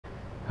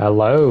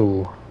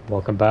Hello,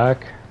 welcome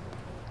back,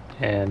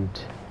 and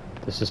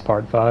this is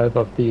part 5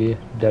 of the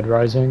Dead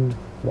Rising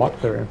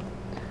walkthrough.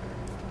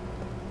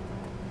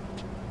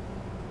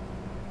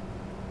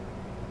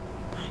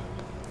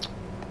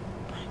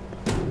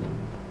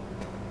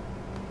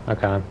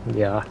 Okay,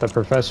 yeah, the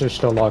professor's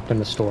still locked in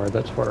the store.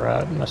 That's where we're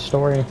at in the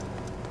story.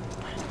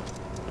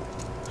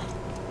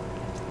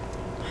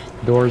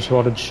 Doors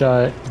bolted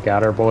shut.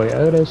 Got our boy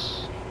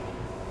Otis.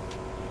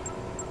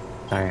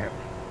 Alright.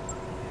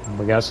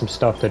 We got some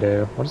stuff to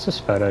do. What is this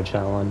photo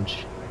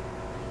challenge?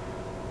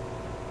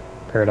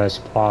 Paradise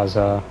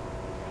Plaza.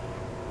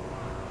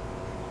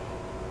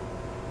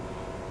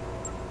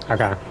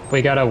 Okay,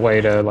 we gotta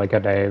wait like a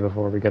day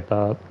before we get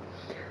that.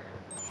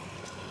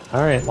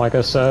 Alright, like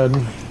I said,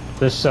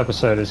 this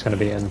episode is going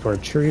to be in for a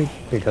treat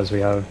because we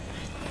have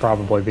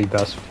probably the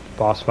best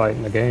boss fight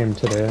in the game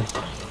to do.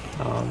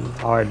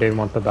 I do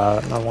want the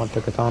bat and I want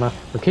the katana.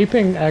 We're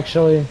keeping,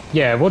 actually,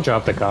 yeah, we'll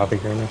drop the coffee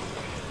creamer.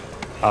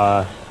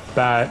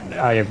 That,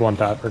 I want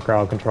that for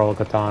crowd control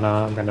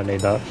katana. I'm going to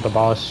need that for the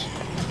boss.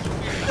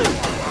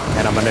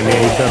 And I'm going to need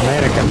the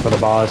mannequin for the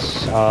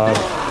boss.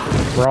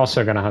 We're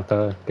also going to have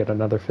to get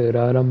another food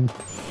item.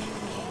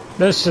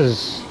 This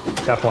is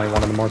definitely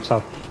one of the more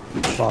tough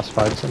boss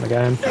fights in the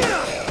game.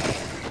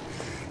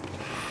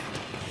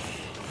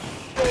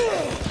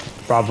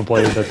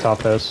 Probably the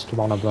toughest,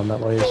 one of them at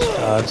least.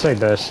 I'd say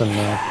this and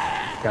the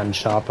gun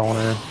shop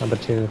owner are the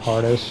two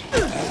hardest.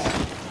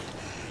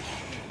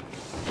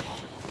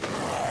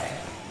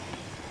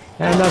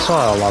 And that's what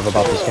I love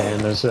about this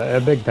game, is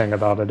a big thing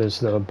about it is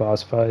the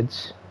boss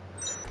fights.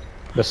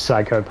 The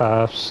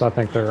psychopaths, I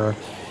think they're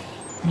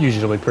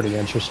usually pretty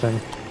interesting.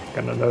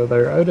 Gonna know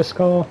their Otis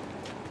call.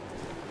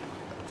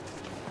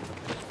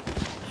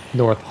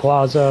 North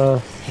Plaza,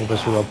 it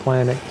was Real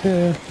Planet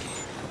too.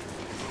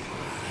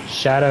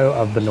 Shadow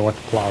of the North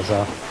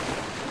Plaza.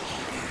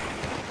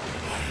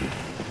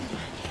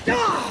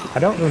 I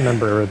don't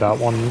remember that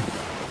one.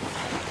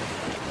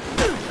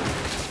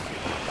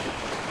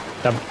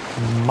 That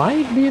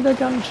might be the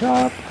gun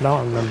shop. I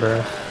don't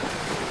remember.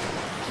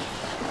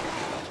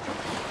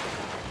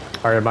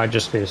 Or it might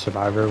just be a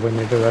survivor we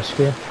need to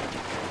rescue.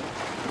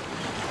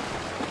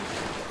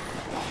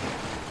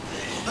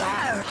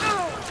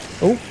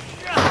 Oh.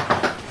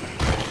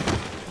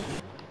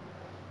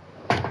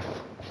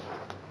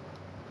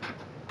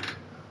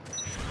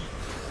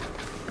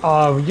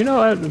 You know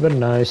what would have been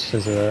nice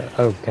is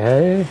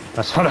okay.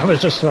 That's what I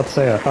was just about to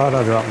say. I thought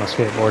I dropped my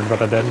skateboard,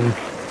 but I didn't.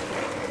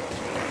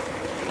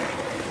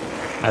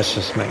 That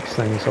just makes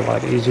things a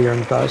lot easier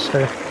and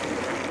faster.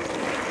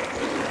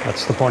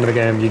 That's the point of the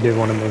game, you do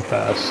want to move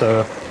fast,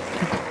 so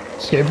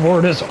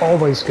skateboard is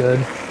always good.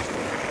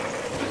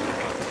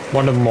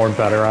 One of the more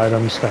better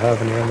items to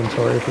have in your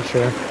inventory for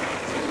sure.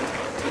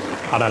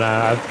 I don't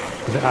know,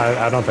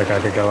 I don't think I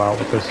could go out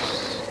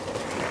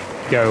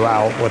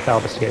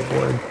without a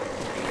skateboard.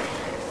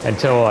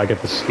 Until I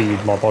get the speed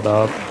leveled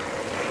up.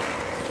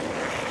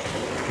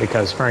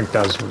 Because Frank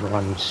does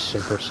run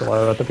super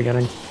slow at the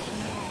beginning.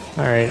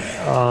 Alright,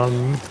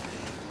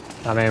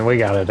 I mean, we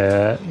gotta do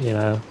it, you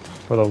know,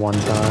 for the one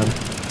time.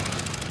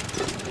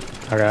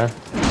 Okay.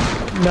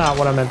 Not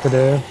what I meant to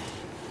do.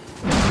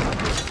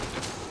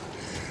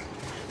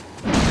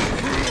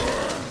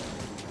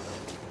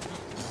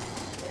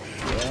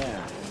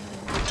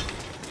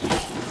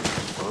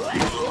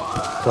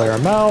 Clear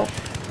them out.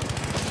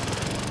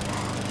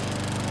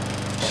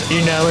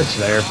 You know it's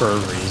there for a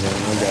reason,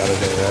 we gotta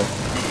do it.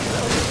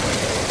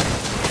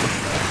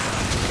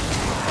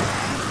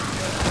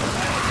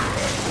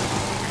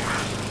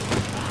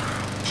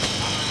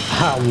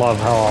 I love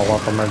how all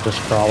of them are just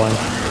crawling.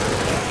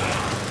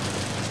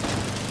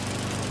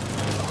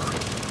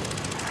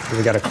 Do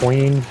we got a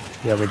queen?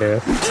 Yeah, we do.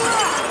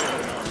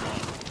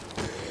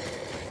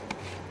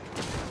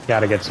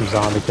 Gotta get some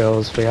zombie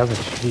kills. We have a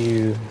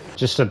few,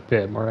 just a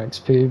bit more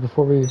XP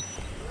before we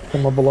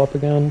can level up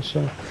again,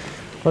 so.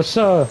 Let's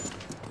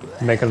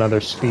make another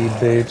speed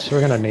boots.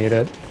 We're gonna need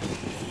it.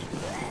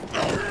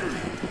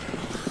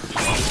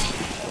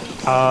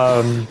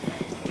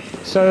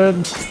 So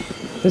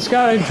this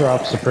guy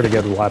drops a pretty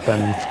good weapon,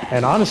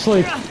 and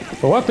honestly,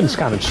 the weapon's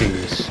kind of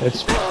cheese.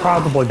 It's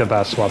probably the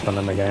best weapon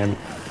in the game.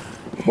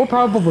 We'll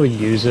probably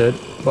use it,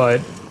 but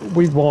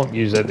we won't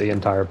use it the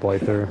entire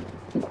playthrough.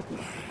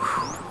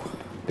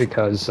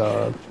 Because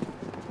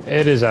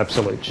it is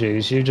absolute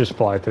cheese. You just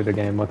fly through the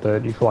game with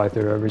it. You fly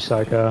through every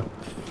psycho.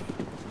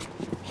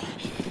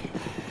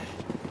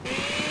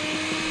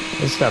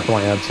 It's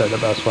definitely, I'd say, the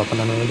best weapon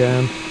in the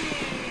game.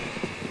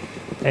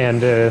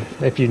 And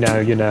if you know,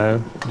 you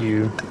know.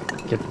 You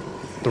get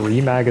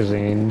 3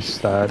 magazines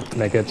that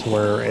make it to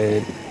where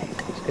it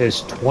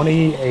is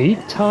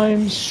 28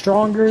 times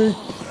stronger,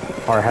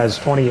 or has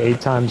 28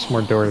 times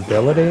more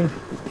durability.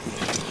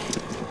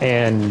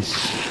 And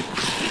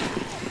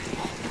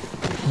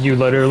you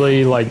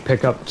literally, like,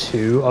 pick up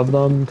 2 of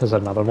them, because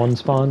another one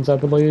spawns, I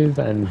believe,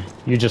 and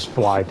you just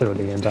fly through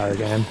the entire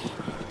game.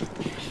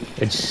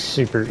 It's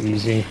super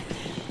easy.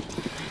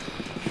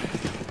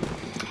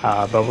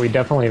 But we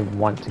definitely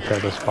want to kill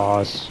this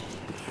boss.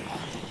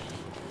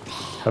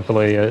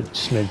 Hopefully it's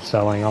smooth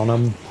selling on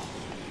him.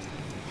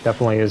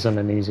 Definitely isn't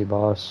an easy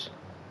boss.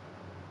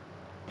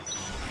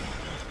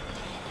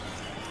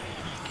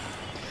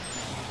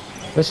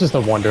 This is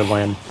the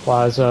Wonderland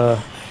Plaza,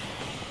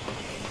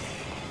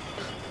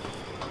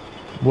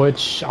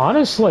 which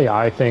honestly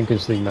I think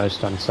is the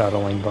most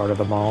unsettling part of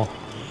them all.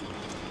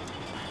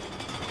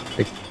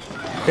 The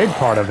big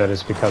part of it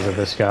is because of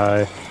this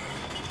guy.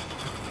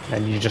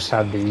 And you just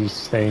have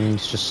these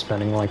things just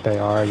spinning like they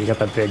are. You got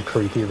that big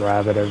creepy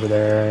rabbit over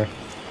there.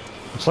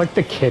 It's like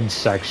the kids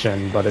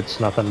section, but it's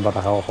nothing but a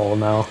hellhole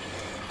now.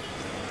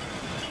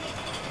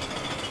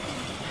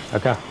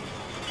 Okay.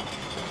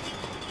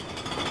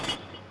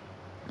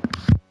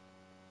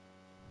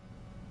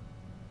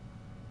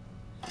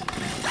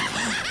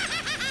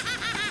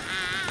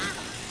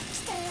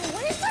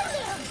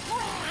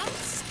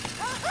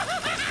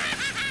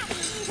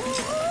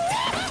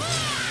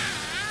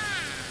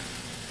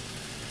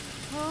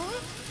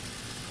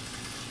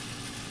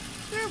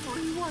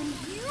 Everyone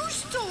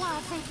used to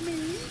laugh at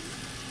me.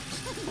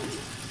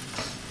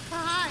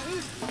 I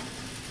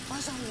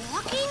was a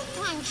walking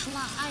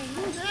punchline.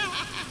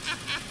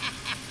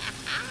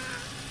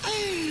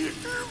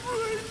 But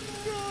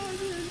not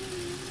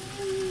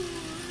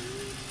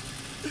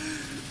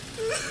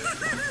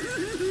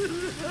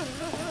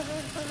anymore.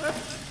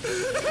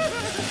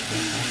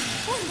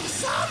 When the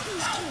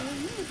zombies came,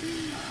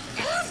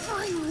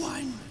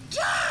 everyone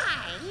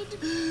died.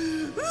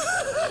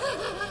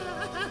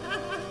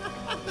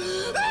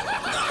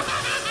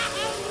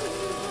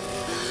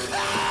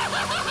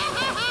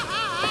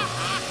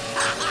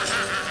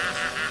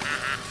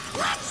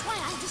 That's why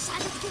I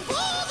decided to give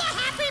all the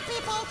happy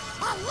people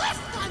a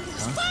lift on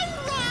this fun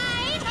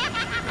ride.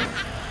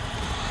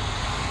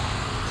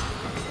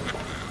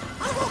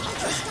 I won't let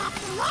you stop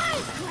the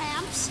ride,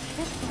 Gramps.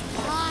 If the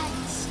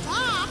ride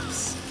stops,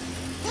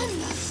 then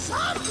the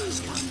zombies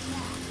come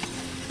back.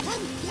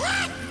 And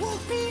that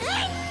won't be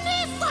any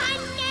fun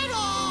at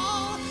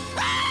all.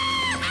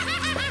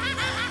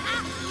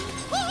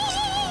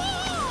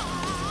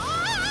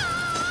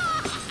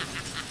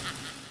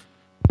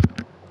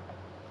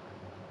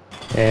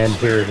 And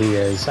here he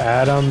is,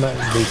 Adam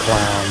the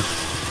Clown.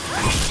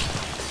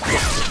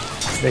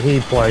 He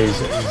plays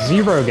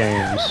 0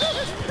 games.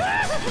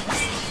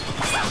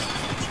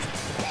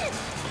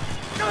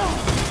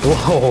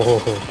 Whoa!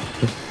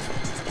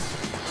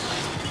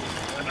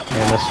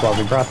 And that's why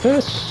we brought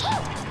this.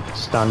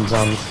 Stuns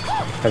him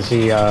as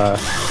he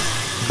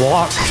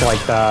blocks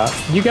like that.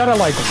 You gotta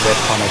like whip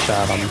punish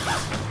Adam.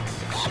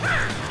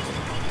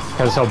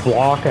 Because he'll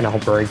block and he'll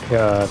break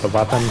the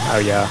weapon. Oh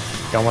yeah,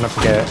 don't want to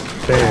forget.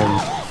 Boom,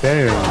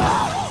 boom.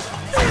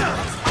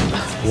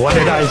 What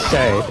did I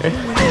say?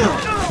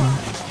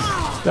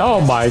 Oh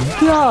my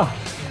god!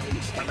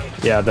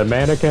 Yeah, the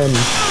mannequin.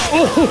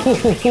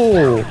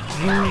 Oh!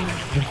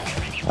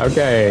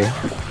 Okay.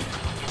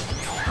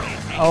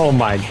 Oh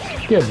my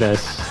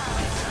goodness.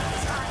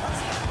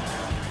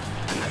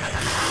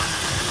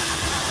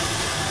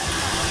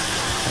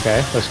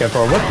 Okay, let's go for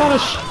a whip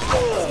punish.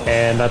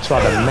 And that's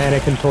why the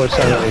mannequin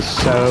torso is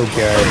so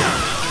good.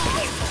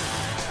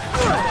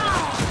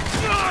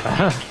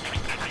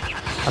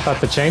 I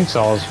thought the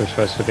chainsaws were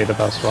supposed to be the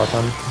best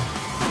weapon.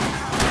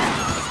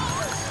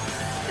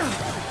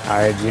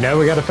 Alright, you know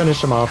we gotta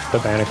finish him off, the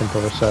mannequin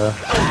torso.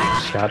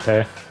 Just got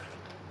to.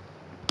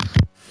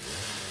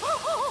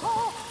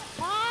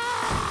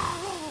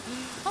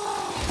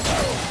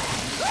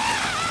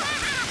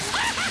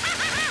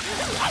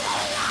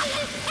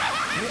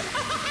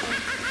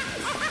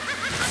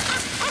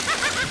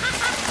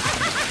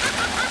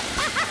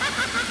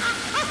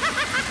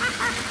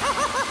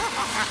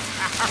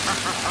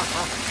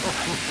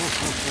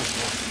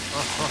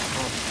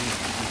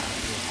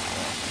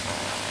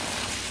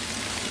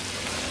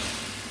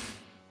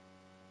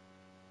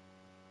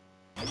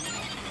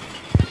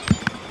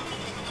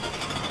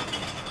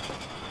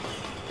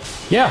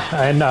 Yeah,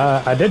 and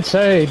I did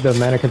say the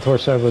mannequin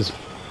torso was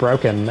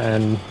broken,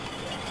 and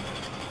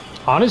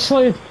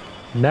honestly,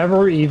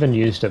 never even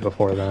used it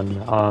before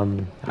then.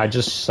 I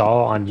just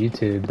saw on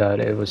YouTube that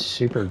it was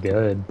super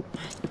good.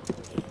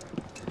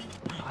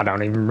 I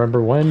don't even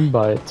remember when,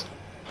 but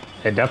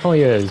it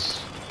definitely is.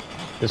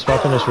 This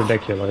weapon is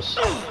ridiculous.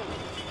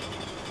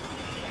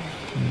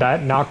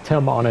 That knocked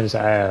him on his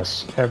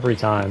ass every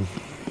time.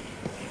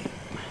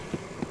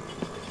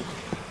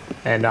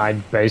 And I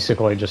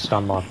basically just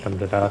unlocked him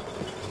to death.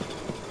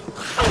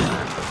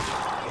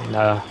 You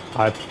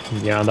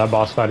know, that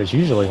boss fight is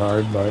usually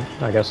hard, but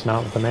I guess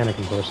not with the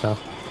mannequin torso.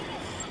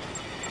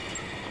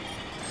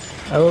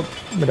 Oh,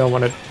 we don't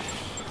want to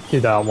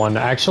do that one.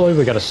 Actually,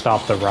 we gotta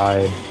stop the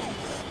ride.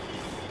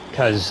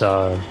 Because,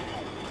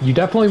 you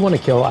definitely want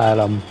to kill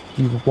Adam.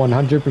 You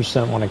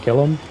 100% want to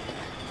kill him.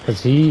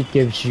 Because he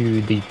gives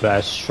you the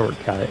best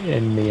shortcut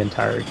in the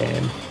entire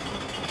game.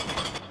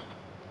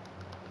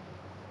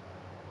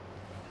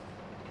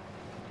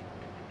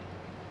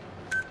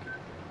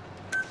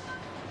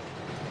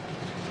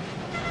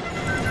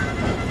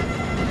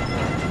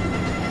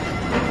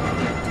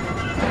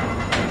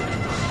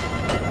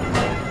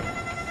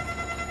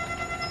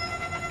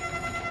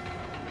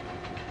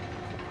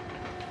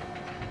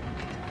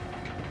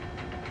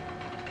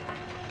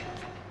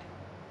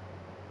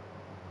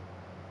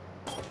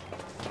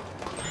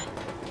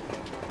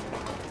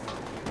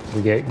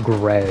 we get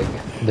Greg,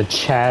 the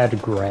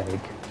Chad Greg.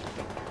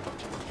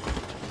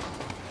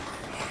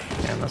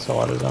 Damn, that's a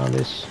lot of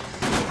zombies.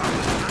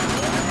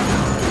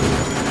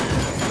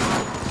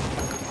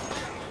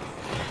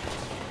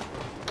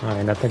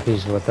 Alright, I think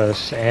he's with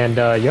us. And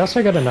you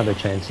also got another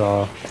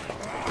chainsaw.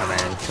 I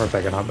mean, we're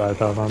picking up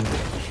both of them.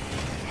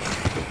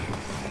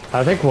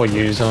 I think we'll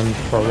use them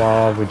for a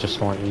while. We just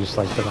won't use,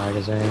 like, the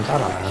magazines. I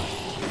don't know.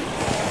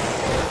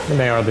 And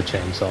they are the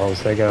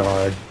chainsaws. They go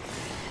hard.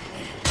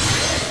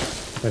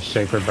 They're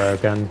super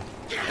broken.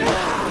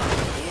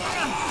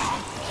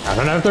 I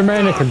don't know if they're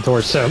mannequin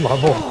torso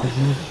level.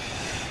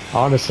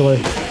 Honestly.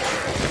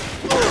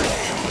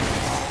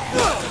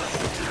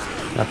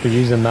 After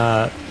using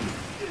that.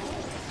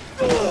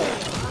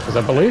 Because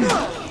I believe...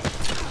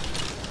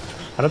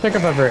 I don't think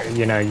I've ever...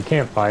 You know, you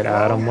can't fight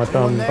Adam with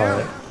them,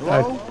 but...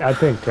 I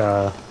think,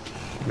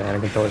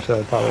 mannequin torso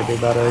would probably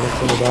do better against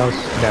the boss.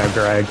 No,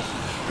 Greg.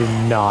 Do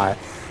not.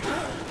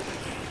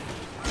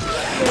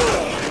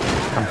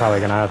 I'm probably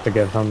gonna have to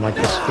give him, like,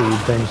 the speed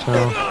things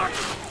now.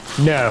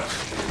 No!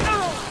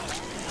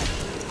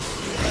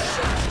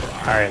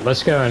 Alright,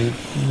 let's go and...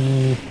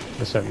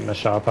 this isn't the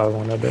shop I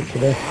wanted it to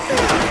be.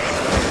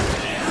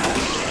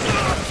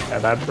 Yeah,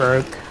 that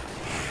broke.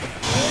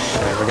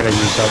 Alright, we're gonna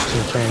use up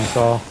some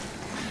chainsaw.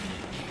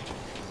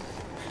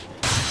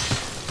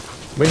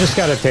 We just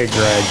gotta take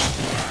Greg,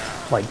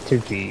 like, 2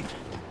 feet.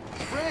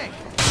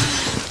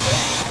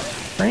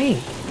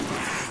 Frank!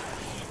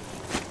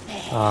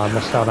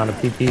 Missed out on a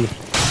PP.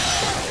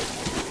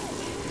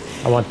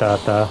 I want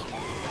that, though.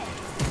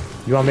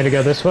 You want me to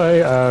go this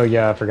way? Oh,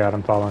 yeah, I forgot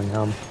I'm following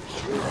him.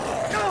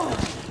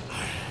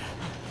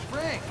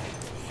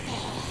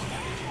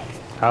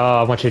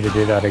 Oh, I want you to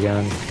do that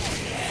again.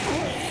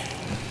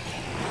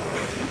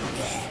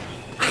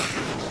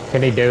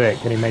 Can he do it?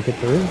 Can he make it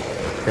through?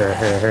 Here,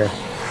 here, here.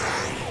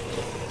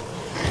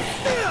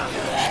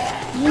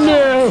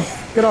 No!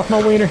 Get off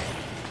my wiener.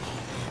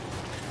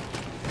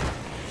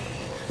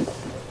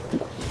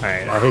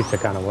 Alright, I hate to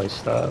kind of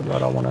waste that,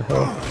 but I want to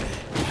help.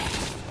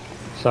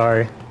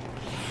 Sorry.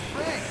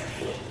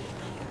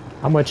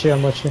 I'm with you,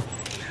 I'm with you.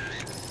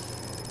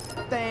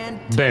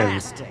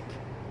 Fantastic. Boom.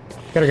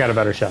 Could've got a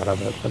better shot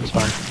of it, but it's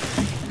fine.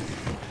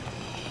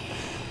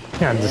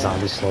 Yeah, the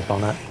zombies slip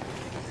on it.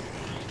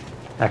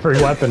 Every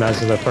weapon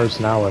has a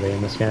personality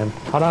in this game.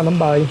 Hold on, I'm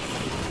by you.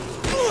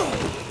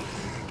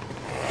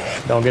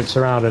 Don't get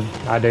surrounded.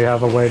 I do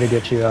have a way to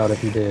get you out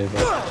if you do,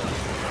 but...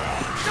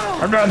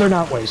 I'd rather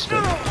not waste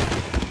it.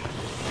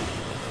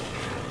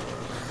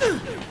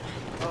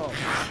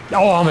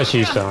 Oh, I almost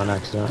used it on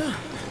accident.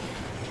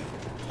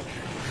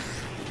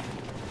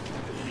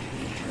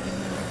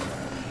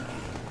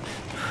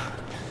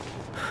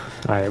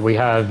 Alright, we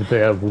have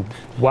the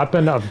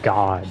Weapon of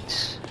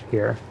Gods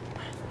here.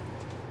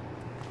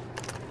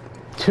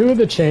 2 of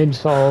the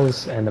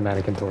chainsaws and the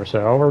mannequin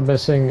torso. All we're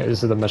missing is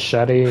the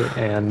machete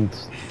and...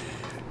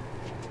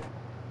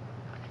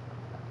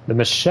 the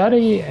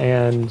machete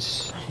and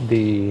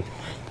the...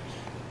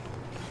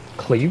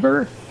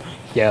 cleaver?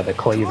 Yeah, the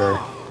cleaver.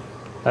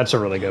 That's a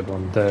really good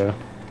one, too.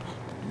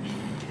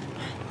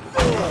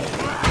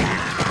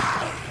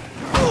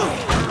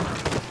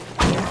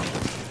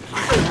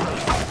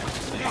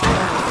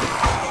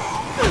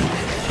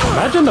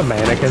 Imagine the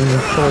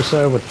mannequin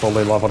torso with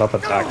fully leveled up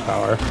attack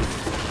power.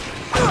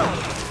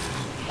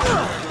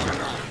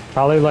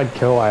 Probably like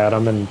kill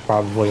Adam in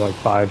probably like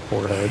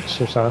 5-4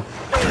 hits or so.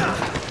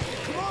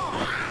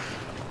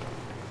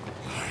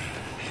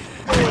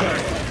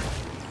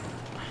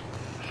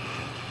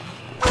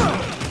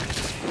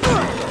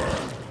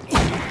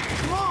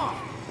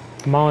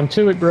 Come on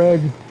to it,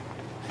 Greg.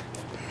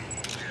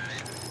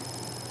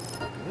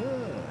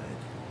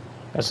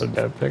 That's a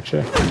dope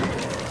picture.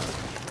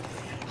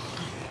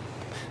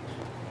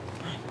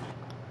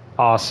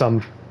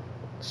 Awesome.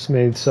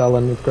 Smooth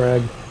selling with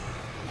Greg.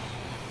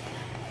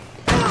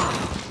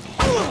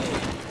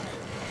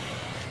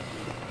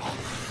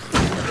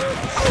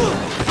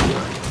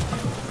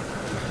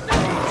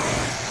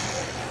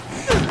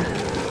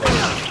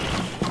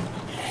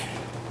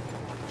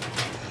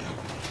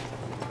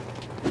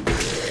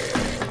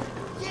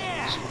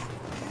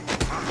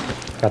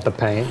 Got the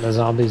paint in the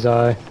zombie's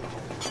eye.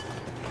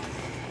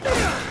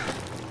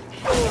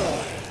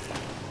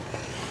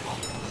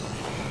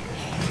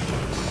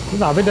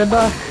 Zombie did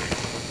that?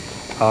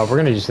 We're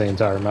gonna use the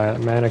entire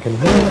mannequin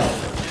here.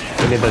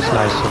 We need this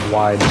nice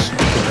wide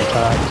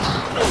attacks.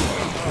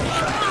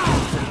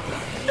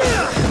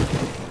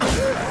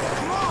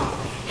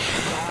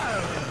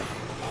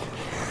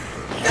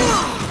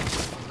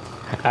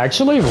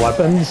 Actually,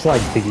 weapons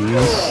like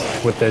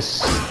these with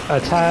this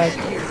attack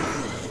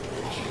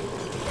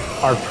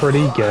are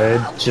pretty good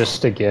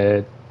just to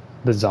get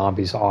the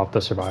zombies off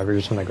the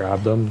survivors when they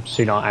grab them,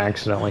 so you don't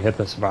accidentally hit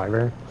the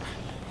survivor.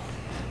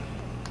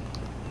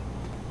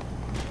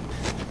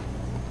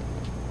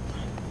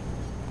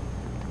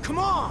 Come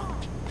on!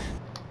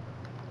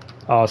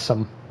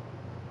 Awesome.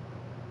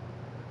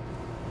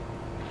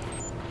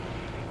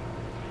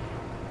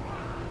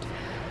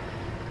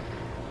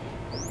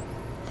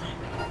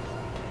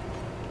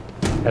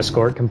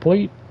 Escort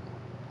complete.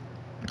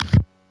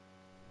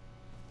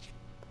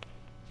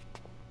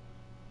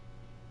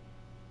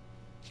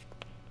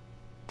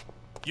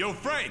 Yo,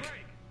 Frank!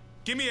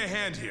 Give me a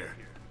hand here.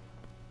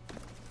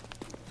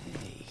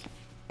 Hey.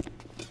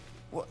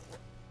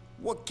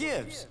 What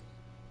gives?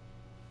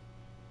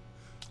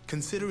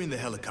 Considering the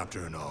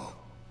helicopter and all,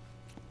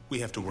 we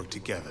have to work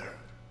together.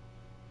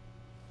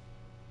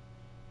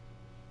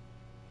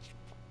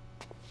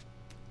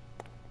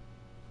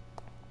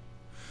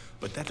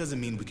 But that doesn't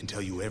mean we can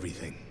tell you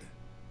everything.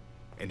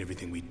 And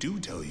everything we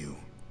do tell you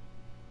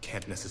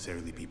can't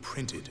necessarily be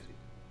printed.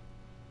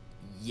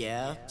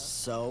 Yeah,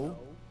 so?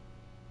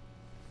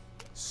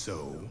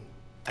 So,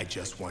 I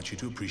just want you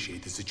to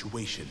appreciate the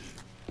situation.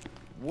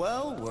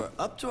 Well, we're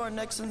up to our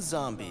necks in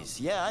zombies.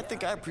 Yeah, I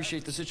think I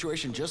appreciate the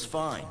situation just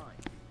fine.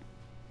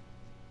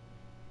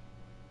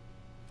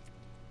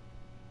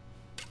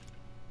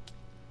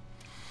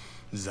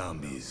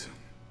 Zombies.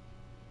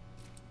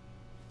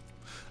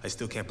 I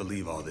still can't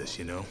believe all this,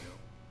 you know?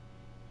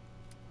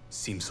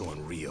 Seems so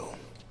unreal.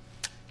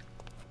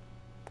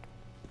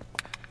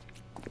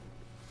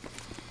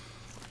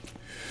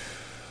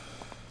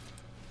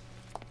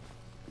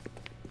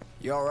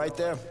 You all right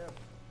there?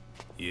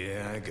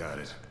 Yeah, I got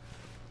it.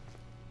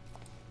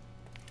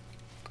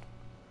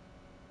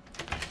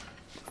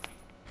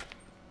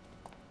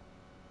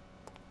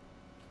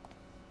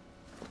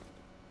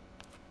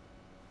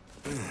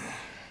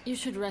 You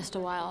should rest a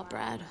while,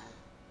 Brad.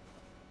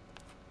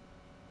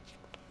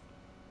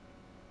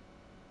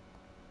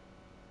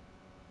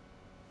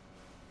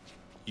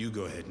 You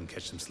go ahead and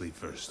catch some sleep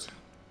first.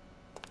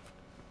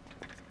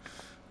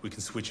 We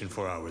can switch in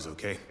 4 hours,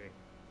 okay?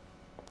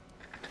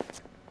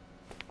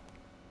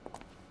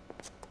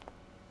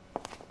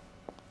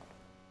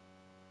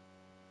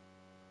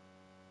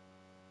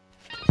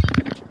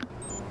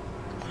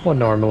 Well,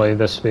 normally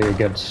this would be a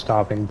good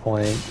stopping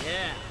point.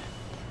 Yeah.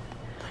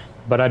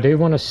 But I do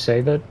want to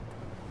save it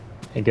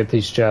and get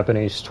these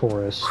Japanese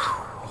tourists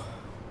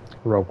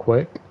real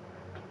quick.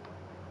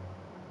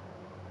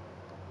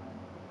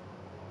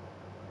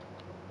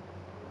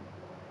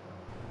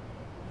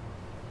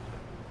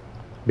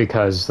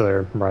 Because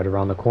they're right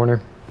around the corner.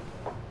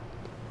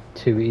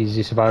 2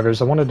 easy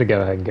survivors. I wanted to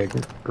go ahead and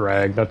get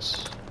Greg.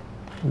 That's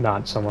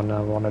not someone I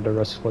wanted to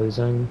risk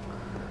losing.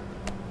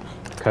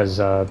 Because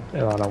I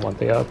don't want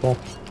the apple.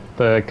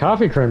 The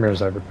coffee creamer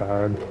is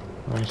overpowered,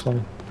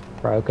 honestly.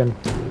 Broken.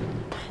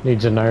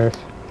 Needs a nerf.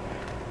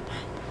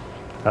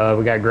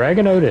 We got Greg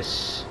and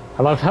Otis.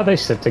 I love how they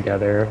sit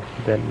together.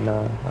 Then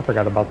I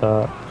forgot about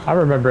that. I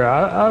remember.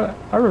 I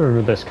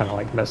remember this kind of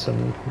like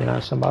missing, you know,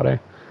 somebody.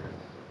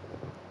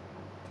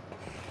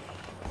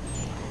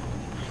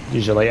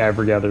 Usually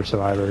every other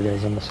survivor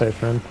goes in the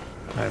safe room.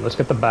 Alright, let's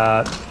get the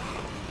bat.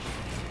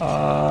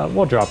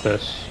 We'll drop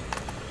this.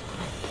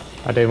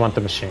 I do want the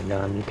machine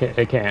gun.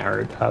 It can't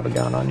hurt to have a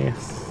gun on you.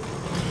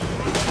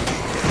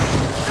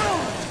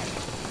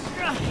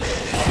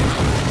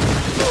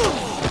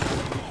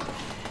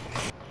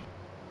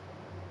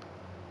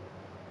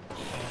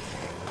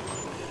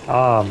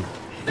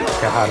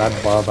 God,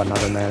 I'd love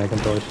another mannequin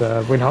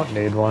torch. We don't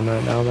need one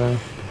right now, though.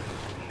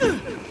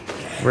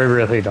 We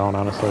really don't,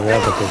 honestly. We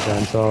have the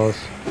chainsaws.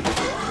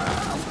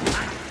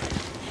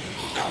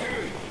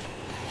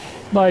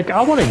 Like,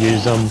 I want to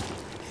use them,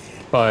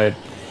 but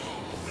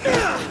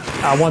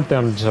I want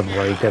them to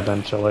break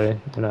eventually.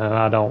 You know,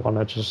 I don't want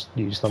to just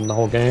use them the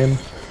whole game.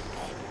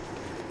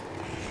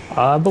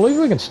 I believe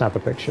we can snap a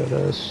picture of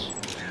this.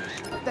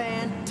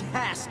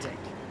 Fantastic.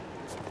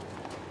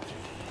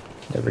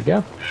 There we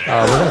go.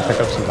 We're gonna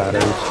pick up some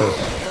batteries, because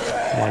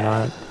why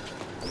not?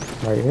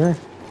 Right here.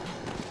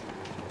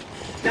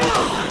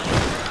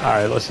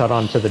 Alright, let's head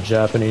on to the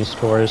Japanese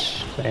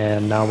tourist,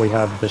 and now we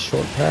have the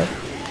shortcut,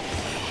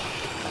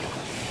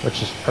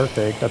 which is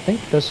perfect. I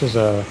think this is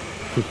a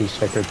PP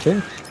sticker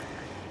too.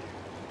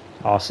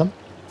 Awesome.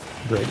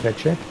 Great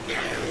picture.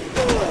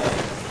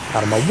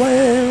 Out of my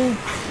way!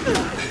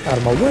 Out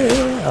of my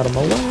way! Out of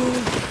my way!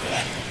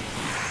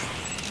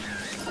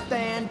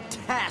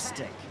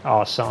 Fantastic.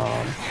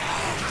 Awesome.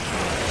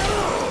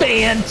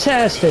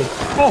 Fantastic!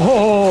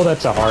 Oh,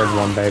 that's a hard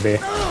one, baby.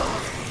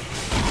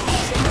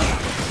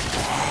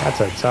 That's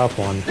a tough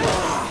one.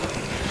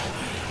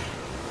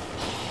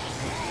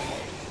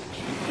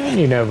 And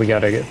you know we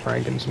gotta get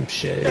Frank in some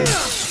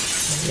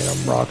shades. Get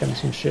him rocking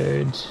some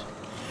shades.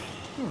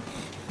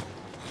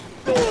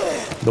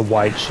 The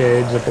white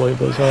shades, I believe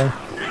those are.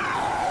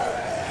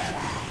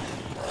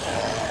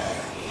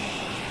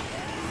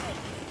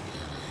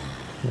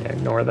 Yeah,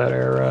 ignore that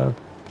arrow.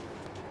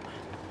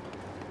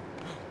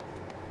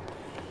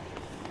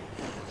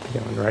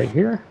 Going right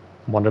here.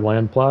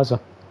 Wonderland Plaza.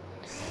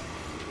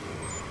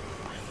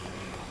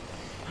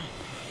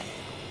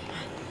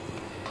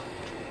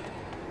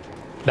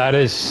 That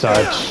is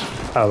such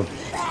a...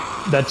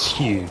 That's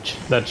huge.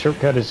 That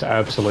shortcut is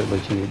absolutely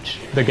huge.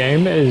 The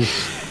game is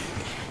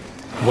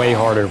way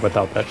harder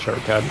without that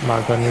shortcut, in my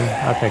opinion.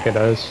 I think it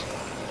is.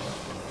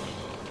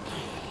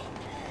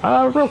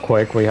 Real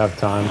quick, we have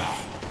time.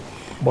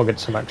 We'll get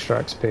some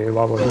extra XP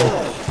while we're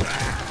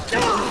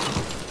here.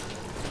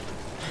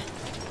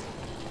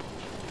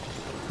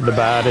 The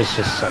bat is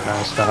just so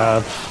nice to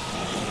have.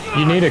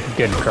 You need a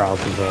good crowd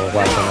control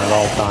weapon at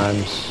all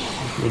times.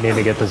 You need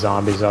to get the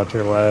zombies out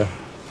your way.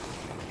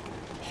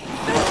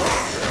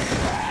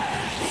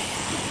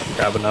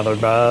 Grab another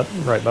bat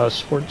right by a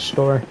sports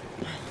store.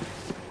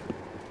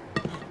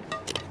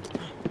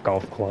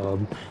 Golf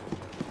club.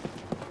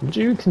 Would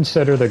you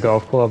consider the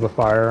golf club a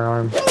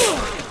firearm?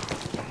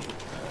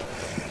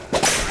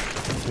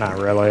 Not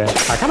really.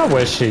 I kind of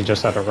wish he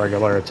just had a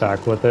regular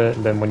attack with it,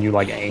 and then when you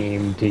like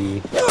aimed, he,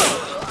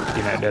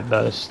 you know, did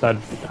this. I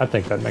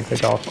think that'd make the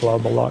golf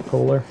club a lot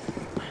cooler.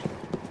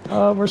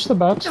 Where's the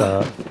bats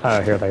at?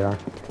 Oh, here they are.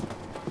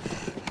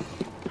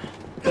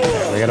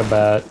 Okay, we got a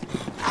bat.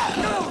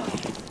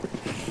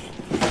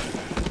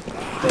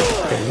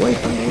 Get away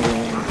from me.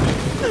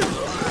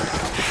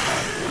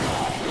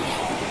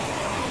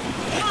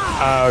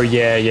 Oh,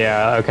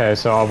 yeah. Okay,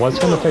 so I was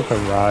gonna take the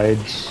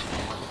rides.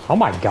 Oh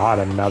my god,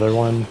 another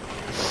one.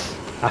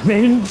 I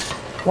mean,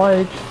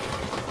 like,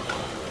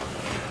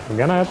 I'm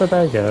gonna have to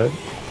take it.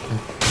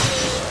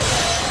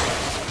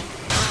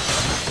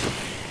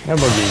 And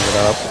we'll use it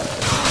up.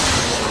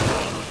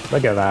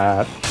 Look at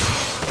that.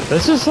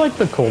 This is like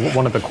the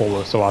one of the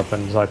coolest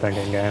weapons, I think,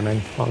 in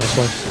gaming,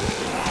 honestly.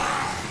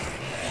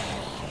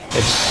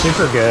 It's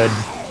super good.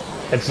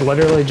 It's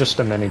literally just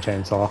a mini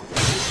chainsaw.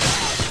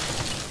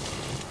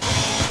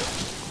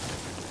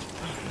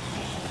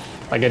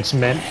 Like, it's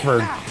meant for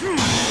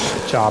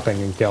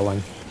chopping and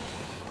killing.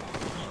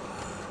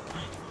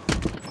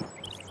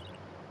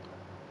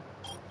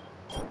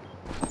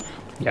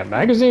 Yeah,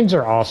 magazines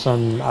are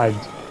awesome. I'd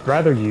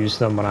rather use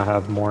them when I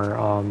have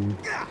more,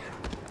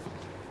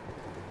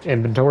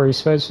 inventory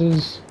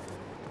spaces.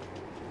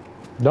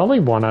 The only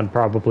one I'd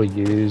probably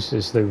use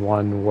is the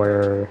one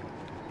where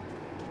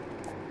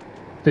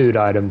food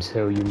items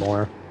heal you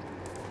more.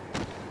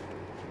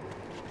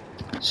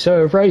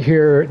 So right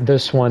here,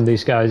 this one,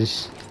 these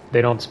guys,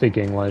 they don't speak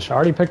English. I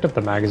already picked up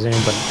the magazine,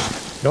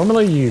 but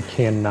normally you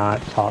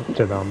cannot talk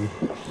to them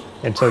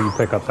until you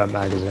pick up that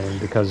magazine,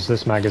 because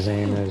this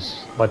magazine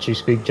lets you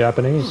speak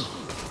Japanese.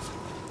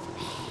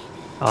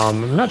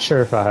 I'm not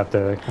sure if I have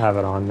to have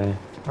it on me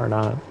or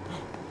not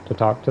to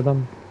talk to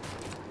them.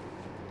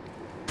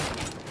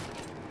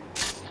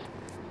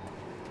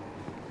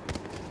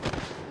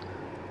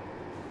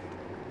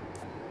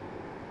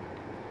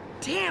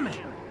 Damn it!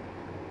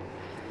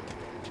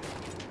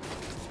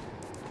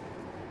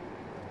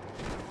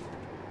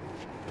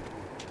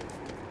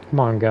 Come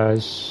on,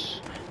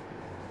 guys.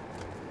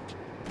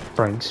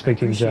 Frank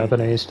speaking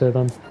Japanese to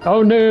them.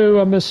 Oh no,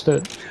 I missed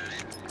it.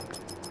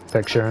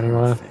 Picture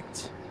anyway.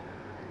 Perfect.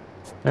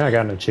 Yeah, I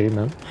got an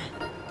achievement.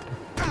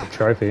 A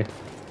trophy.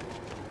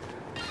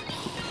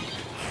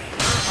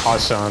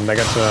 Awesome. They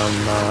got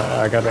some.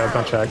 I got a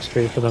bunch of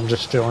XP for them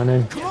just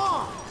joining.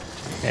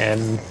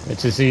 And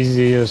it's as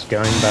easy as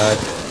going back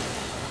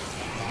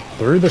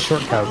through the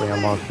shortcut we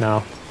unlocked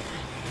now.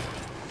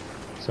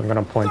 So I'm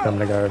gonna point them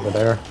to go over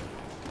there.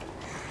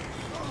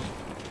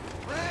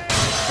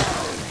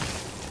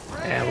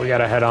 And we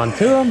gotta head on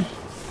to them.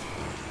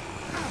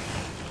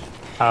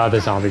 The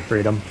zombie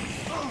freedom.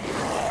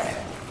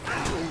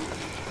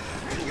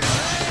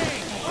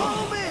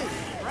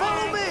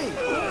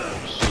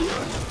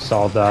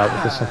 Solved that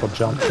with a simple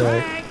jump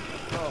kick.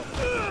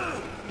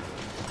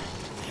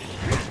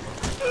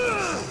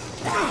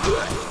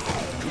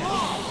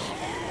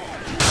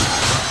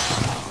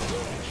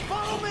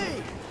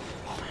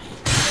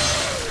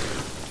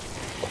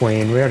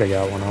 Queen, we already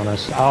got one on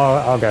us.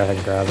 I'll go ahead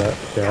and grab it.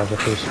 Do I have the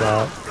first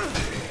slot?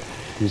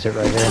 Use it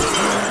right here.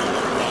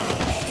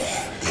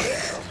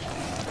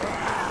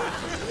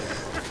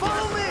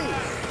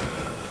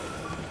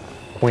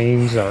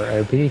 Queens are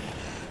OP.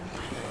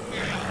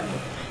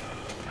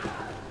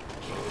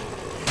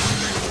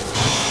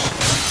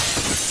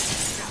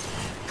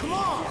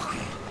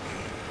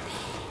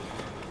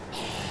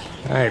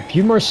 Alright, a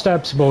few more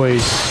steps,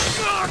 boys.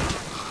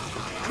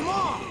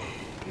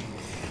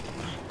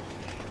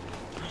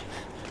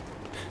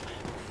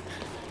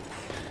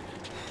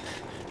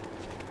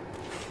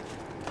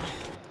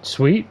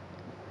 Sweet.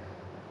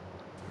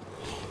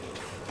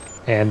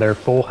 And they're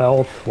full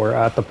health. We're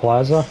at the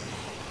plaza.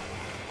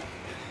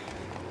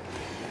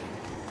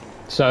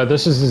 So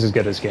this is as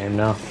good as game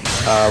now.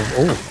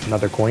 Oh,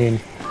 another queen.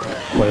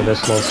 Play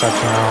this little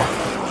section out.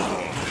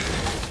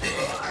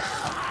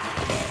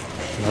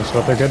 And that's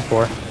what they're good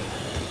for.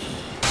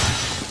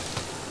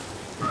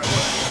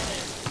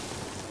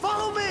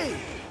 Follow me!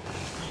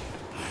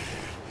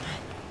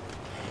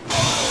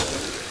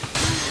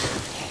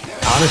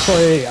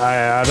 Honestly,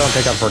 I don't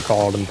think I've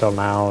recalled until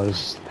now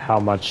is how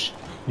much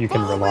you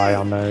can rely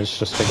on those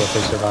just to get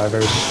the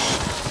survivors.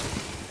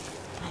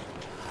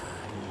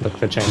 Look,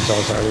 the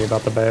chainsaw's already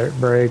about to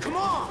break.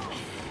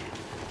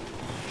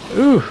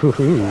 Ooh, hoo,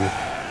 hoo.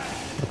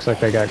 Looks like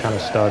they got kind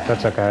of stuck.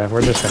 That's okay.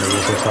 We're just gonna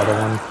use this other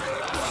one.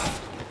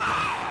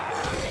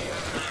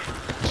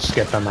 Just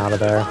get them out of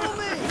there.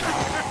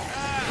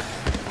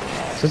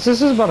 Since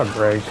this is about to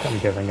break, I'm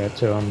giving it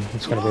to him.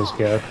 It's gonna be his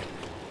gift.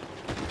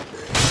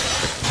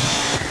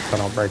 If I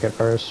don't break it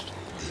first.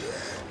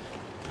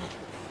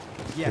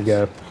 Here we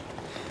go.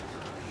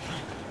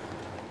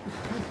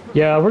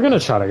 Yeah, we're gonna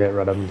try to get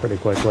rid of them pretty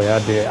quickly.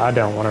 I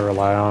don't want to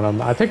rely on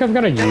them. I think I'm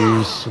gonna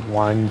use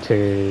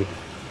 1-2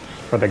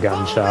 for the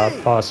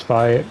gunshot boss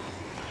fight.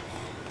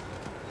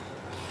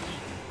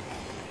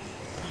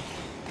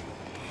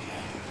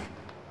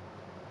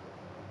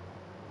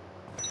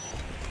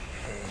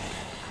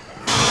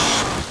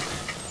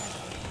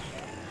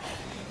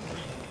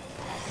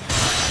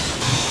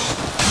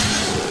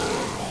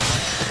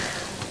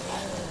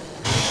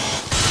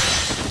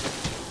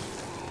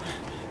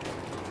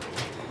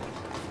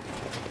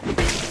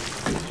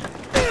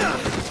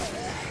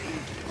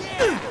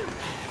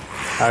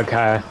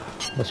 Okay,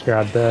 let's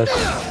grab this.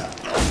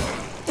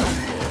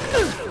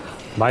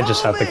 Might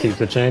just have to keep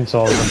the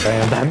chainsaws and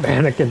ban that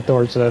mannequin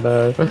torso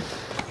though.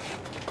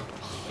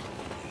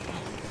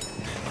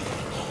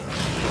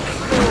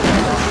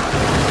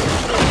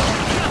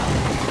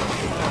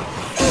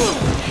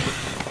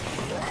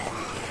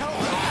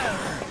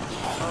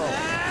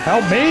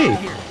 Help me!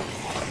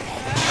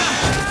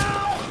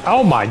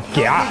 Oh my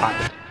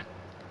god!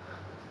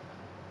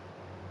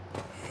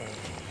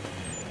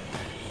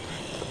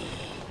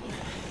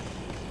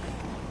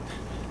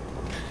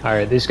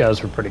 Alright, these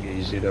guys were pretty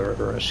easy to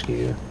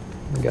rescue.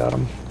 We got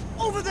them.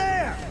 Over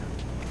there!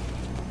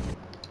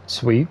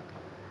 Sweet.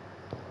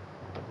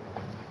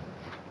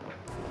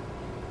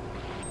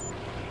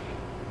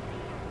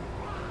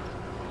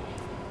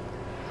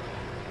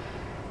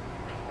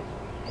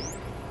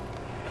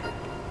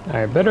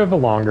 Alright, bit of a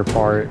longer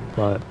part,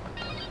 but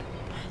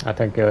I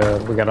think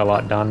we got a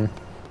lot done.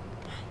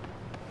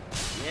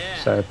 Yeah.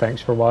 So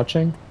thanks for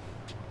watching,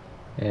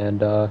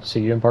 and see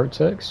you in part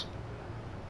 6.